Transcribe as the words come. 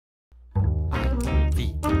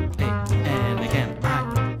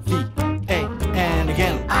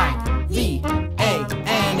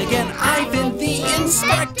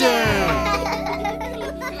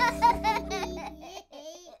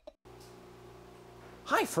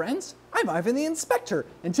Hi friends, I'm Ivan the Inspector,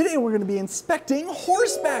 and today we're going to be inspecting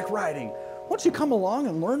horseback riding. Won't you come along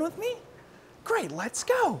and learn with me? Great, let's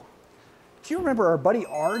go. Do you remember our buddy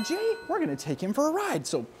RJ? We're going to take him for a ride.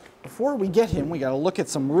 So before we get him, we got to look at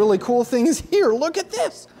some really cool things here. Look at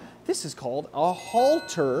this. This is called a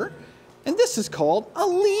halter, and this is called a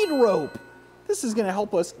lead rope. This is going to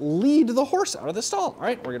help us lead the horse out of the stall. All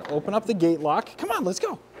right, we're going to open up the gate lock. Come on, let's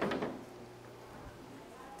go.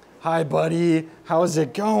 Hi, buddy. How's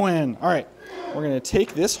it going? All right, we're going to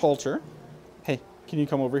take this halter. Hey, can you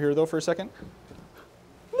come over here, though, for a second?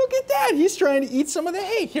 Look at that. He's trying to eat some of the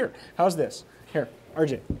hay. Here, how's this? Here,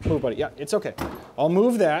 RJ, move, buddy. Yeah, it's okay. I'll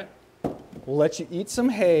move that. We'll let you eat some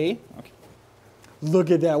hay. Okay.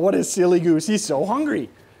 Look at that. What a silly goose. He's so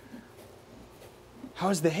hungry.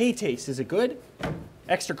 How's the hay taste? Is it good?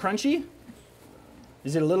 Extra crunchy?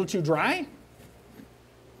 Is it a little too dry?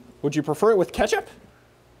 Would you prefer it with ketchup?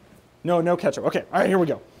 No, no ketchup. Okay, all right, here we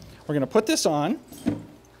go. We're gonna put this on.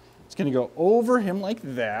 It's gonna go over him like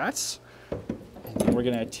that. And then we're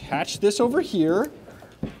gonna attach this over here.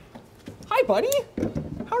 Hi, buddy.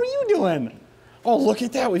 How are you doing? Oh, look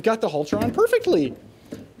at that. We've got the halter on perfectly.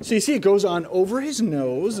 So you see it goes on over his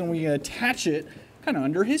nose, and we attach it kind of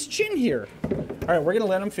under his chin here. All right, we're gonna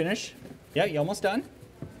let him finish. Yeah, you almost done?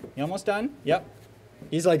 You almost done? Yep.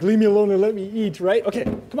 He's like, leave me alone and let me eat, right? Okay,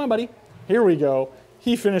 come on, buddy. Here we go.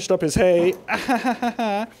 He finished up his hay.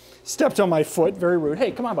 Stepped on my foot, very rude. Hey,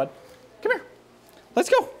 come on, bud. Come here. Let's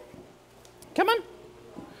go. Come on.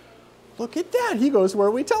 Look at that. He goes where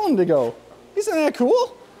we tell him to go. Isn't that cool?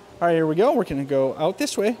 All right, here we go. We're gonna go out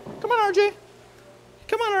this way. Come on, RJ.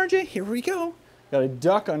 Come on, RJ. Here we go. Got a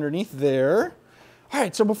duck underneath there. All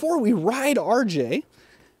right, so before we ride RJ,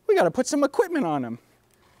 we got to put some equipment on him.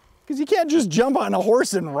 Because you can't just jump on a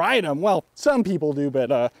horse and ride him. Well, some people do,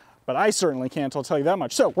 but I certainly can't, I'll tell you that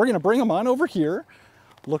much. So we're going to bring him on over here.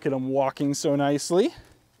 Look at him walking so nicely.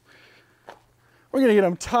 We're going to get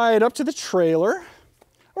him tied up to the trailer.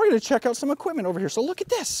 We're going to check out some equipment over here. So look at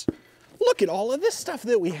this. Look at all of this stuff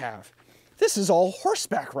that we have. This is all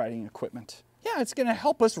horseback riding equipment. Yeah, it's going to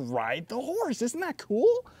help us ride the horse. Isn't that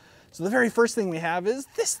cool? So the very first thing we have is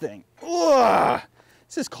this thing. Ugh!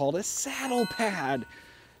 This is called a saddle pad.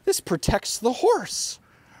 This protects the horse.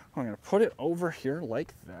 I'm gonna put it over here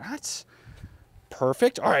like that.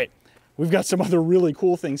 Perfect. All right, we've got some other really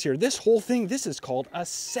cool things here. This whole thing, this is called a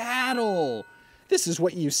saddle. This is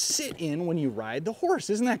what you sit in when you ride the horse.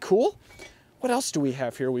 Isn't that cool? What else do we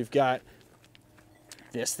have here? We've got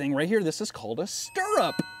this thing right here. This is called a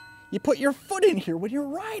stirrup. You put your foot in here when you're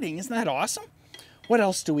riding. Isn't that awesome? What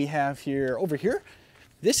else do we have here? Over here,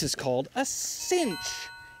 this is called a cinch.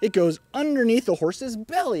 It goes underneath the horse's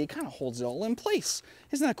belly. It kind of holds it all in place.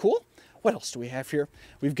 Isn't that cool? What else do we have here?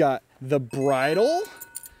 We've got the bridle.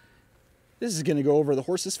 This is gonna go over the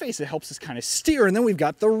horse's face. It helps us kind of steer. And then we've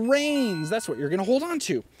got the reins. That's what you're gonna hold on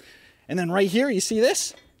to. And then right here, you see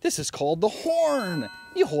this? This is called the horn.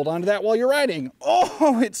 You hold on to that while you're riding.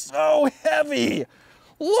 Oh, it's so heavy.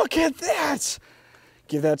 Look at that.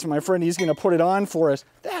 Give that to my friend. He's gonna put it on for us.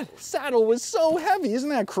 That saddle was so heavy. Isn't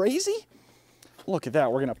that crazy? Look at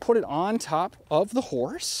that. We're gonna put it on top of the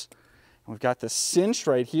horse. We've got the cinch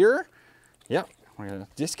right here. Yep, we're gonna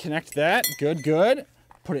disconnect that. Good, good.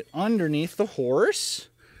 Put it underneath the horse.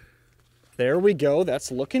 There we go.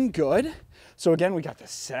 That's looking good. So again, we got the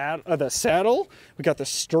saddle. We got the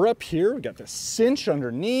stirrup here. We got the cinch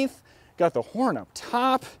underneath. Got the horn up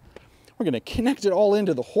top. We're gonna connect it all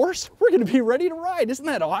into the horse. We're gonna be ready to ride. Isn't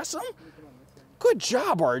that awesome? Good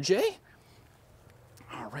job, RJ.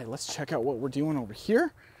 All right, let's check out what we're doing over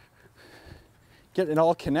here. Get it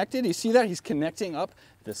all connected. You see that? He's connecting up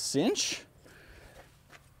the cinch.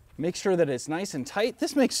 Make sure that it's nice and tight.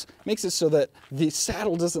 This makes it so that the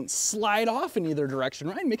saddle doesn't slide off in either direction,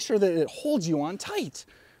 right? Make sure that it holds you on tight.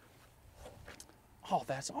 Oh,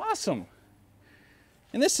 that's awesome.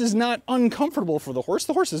 And this is not uncomfortable for the horse.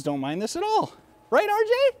 The horses don't mind this at all. Right,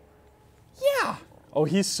 RJ? Yeah. Oh,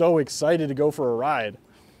 he's so excited to go for a ride.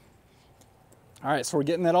 All right, so we're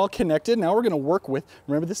getting that all connected. Now we're gonna work with,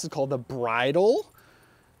 remember this is called the bridle,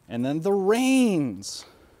 and then the reins.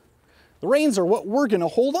 The reins are what we're gonna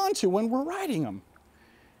hold on to when we're riding them.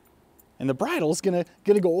 And the bridle is gonna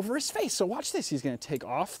go over his face. So watch this, he's gonna take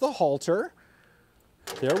off the halter.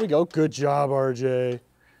 There we go, good job, RJ.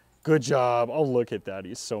 Good job, oh look at that,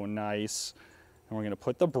 he's so nice. And we're gonna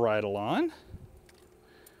put the bridle on.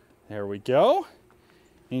 There we go.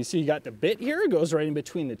 And you see you got the bit here, it goes right in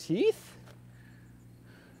between the teeth.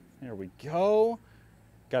 There we go.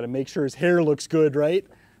 Got to make sure his hair looks good, right?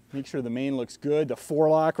 Make sure the mane looks good. The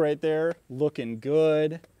forelock right there, looking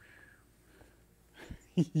good.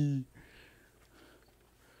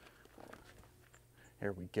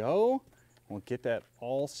 There we go. We'll get that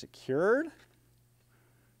all secured.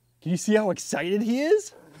 Can you see how excited he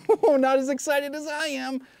is? Oh, not as excited as I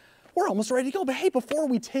am. We're almost ready to go, but hey, before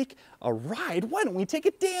we take a ride, why don't we take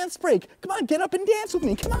a dance break? Come on, get up and dance with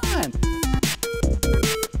me, come on.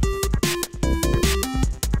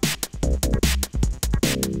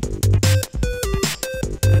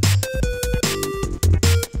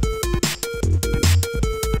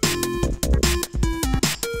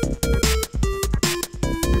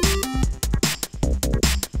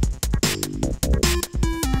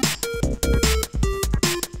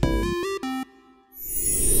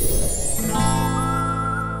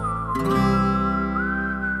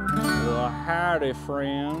 Howdy,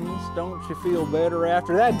 friends. Don't you feel better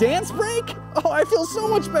after that dance break? Oh, I feel so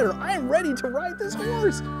much better. I am ready to ride this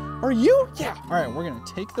horse. Are you? Yeah. All right, we're gonna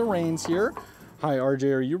take the reins here. Hi,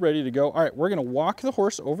 RJ, are you ready to go? All right, we're gonna walk the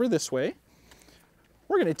horse over this way.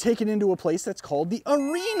 We're gonna take it into a place that's called the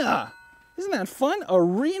arena. Isn't that fun?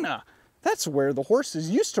 Arena. That's where the horse is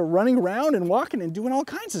used to running around and walking and doing all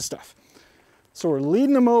kinds of stuff. So we're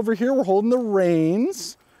leading him over here. We're holding the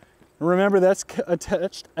reins. Remember, that's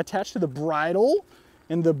attached to the bridle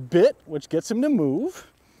and the bit, which gets him to move.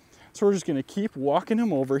 So we're just gonna keep walking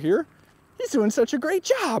him over here. He's doing such a great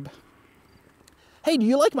job. Hey, do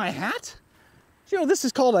you like my hat? You know, this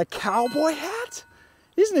is called a cowboy hat.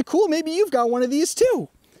 Isn't it cool? Maybe you've got one of these too.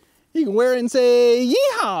 You can wear it and say,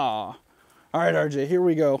 yeehaw. All right, RJ, here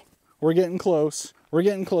we go. We're getting close. We're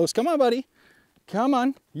getting close. Come on, buddy. Come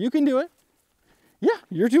on, you can do it. Yeah,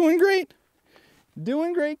 you're doing great.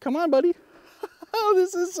 Doing great. Come on, buddy. Oh,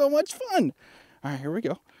 this is so much fun. All right, here we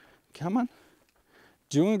go. Come on.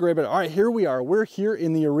 Doing great. But all right, here we are. We're here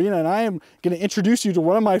in the arena, and I am going to introduce you to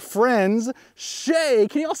one of my friends, Shay.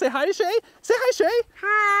 Can you all say hi to Shay? Say hi, Shay.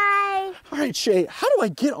 Hi. All right, Shay, how do I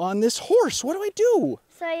get on this horse? What do I do?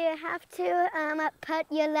 So you have to put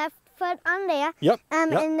your left foot on there. Yep.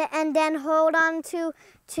 And then hold on to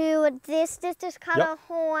this is called a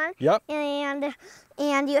horn. Yep.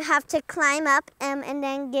 And you have to climb up and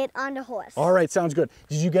then get on the horse. All right, sounds good.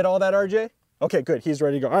 Did you get all that, RJ? Okay, good. He's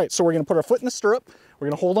ready to go. All right, so we're going to put our foot in the stirrup. We're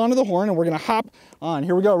going to hold on to the horn, and we're going to hop on.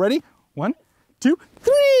 Here we go. Ready? 1, 2,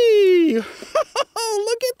 3. Look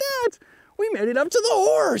at that. We made it up to the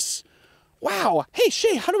horse. Wow. Hey,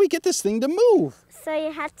 Shay, how do we get this thing to move? So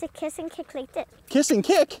you have to kiss and kick like this. Kiss and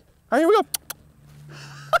kick? All right, here we go.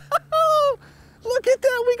 Look at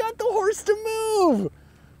that. We got the horse to move.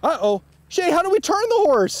 Uh-oh. Shay, how do we turn the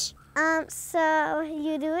horse? So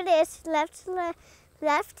you do this,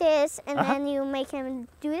 left is, and then you make him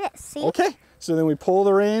do this, see? Okay, so then we pull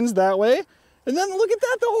the reins that way, and then look at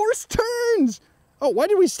that, the horse turns. Oh, why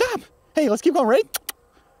did we stop? Hey, let's keep going, ready?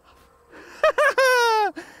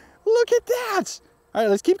 Look at that. All right,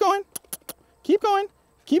 let's keep going. Keep going,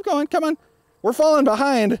 keep going, come on. We're falling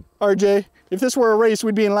behind, RJ. If this were a race,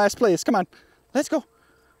 we'd be in last place. Come on, let's go.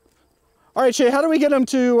 All right, Shay, how do we get him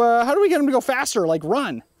to go faster, like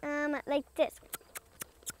run? Like this.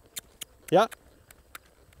 Yeah.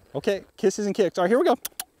 Okay, kisses and kicks. All right, here we go.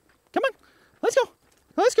 Come on, let's go.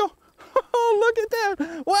 Let's go. Oh, look at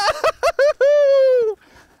that. Wow.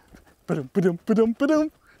 Ba-dum, ba-dum, ba-dum,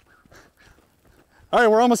 ba-dum. All right,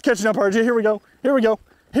 we're almost catching up, RJ. Here we go. Here we go.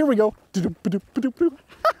 Here we go.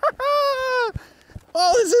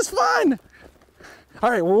 Oh, this is fun. All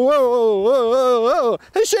right, whoa, whoa, whoa, whoa.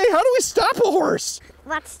 Hey, Shay, how do we stop a horse?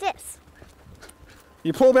 Watch this.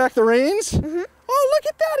 You pull back the reins? Mm-hmm. Oh, look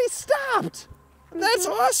at that, he stopped. That's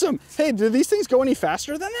awesome. Hey, do these things go any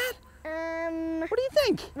faster than that? What do you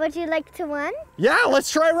think? Would you like to run? Yeah,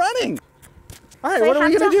 let's try running. All right, So what are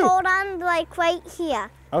we gonna do? you have to hold on like right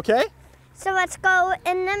here. Okay. So let's go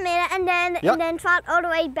in the middle and then trot all the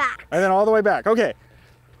way back. And then all the way back, okay.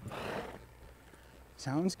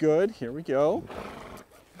 Sounds good, here we go.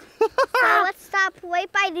 So let's stop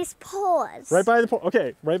right by these poles. Right by the post,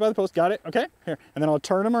 okay, right by the post, got it, okay. Here, and then I'll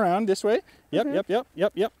turn them around this way. Yep,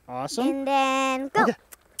 yep, awesome. And then go. Okay.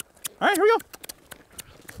 All right, here we go.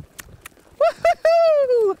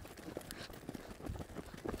 Woohoo!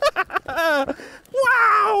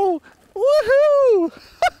 Wow! Woohoo!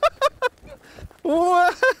 Whoa!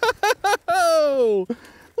 Look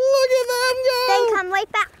at them go! Then come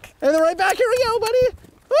right back. And then right back, here we go, buddy!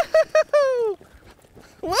 Woohoo!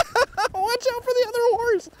 Watch out for the other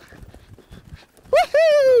horse!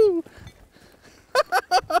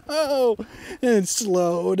 Woohoo! And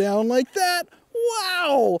slow down like that.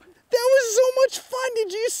 Wow! That was so much fun!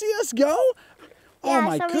 Did you see us go? Yeah, Oh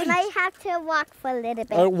my so goodness. we might have to walk for a little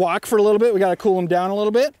bit. Walk for a little bit. We got to cool them down a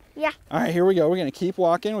little bit. Yeah. All right, here we go. We're going to keep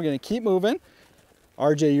walking. We're going to keep moving.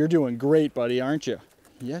 RJ, you're doing great, buddy, aren't you?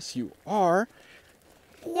 Yes, you are.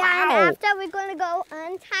 Yeah, Wow. and after we're gonna go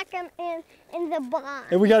unpack him in the barn.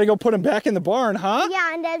 And we got to go put him back in the barn, huh?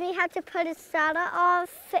 Yeah, and then we have to put his saddle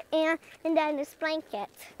off and then his blanket.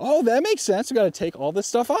 Oh, that makes sense. We got to take all this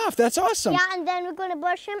stuff off. That's awesome. Yeah, and then we're gonna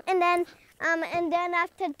brush him, and then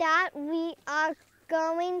after that we are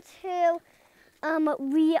going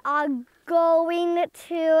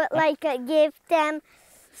to like give them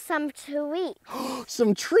some treats.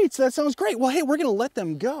 Some treats. That sounds great. Well, hey, we're going to let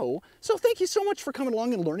them go. So thank you so much for coming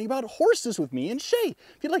along and learning about horses with me and Shay.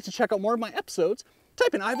 If you'd like to check out more of my episodes,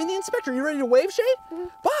 type in Ivan the Inspector. You ready to wave, Shay? Mm-hmm.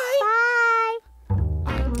 Bye.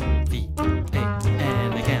 Bye. I-V-A,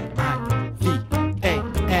 and again, I-V-A,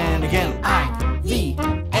 and again, I-V-A,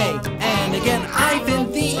 and again,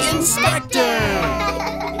 Ivan the Inspector!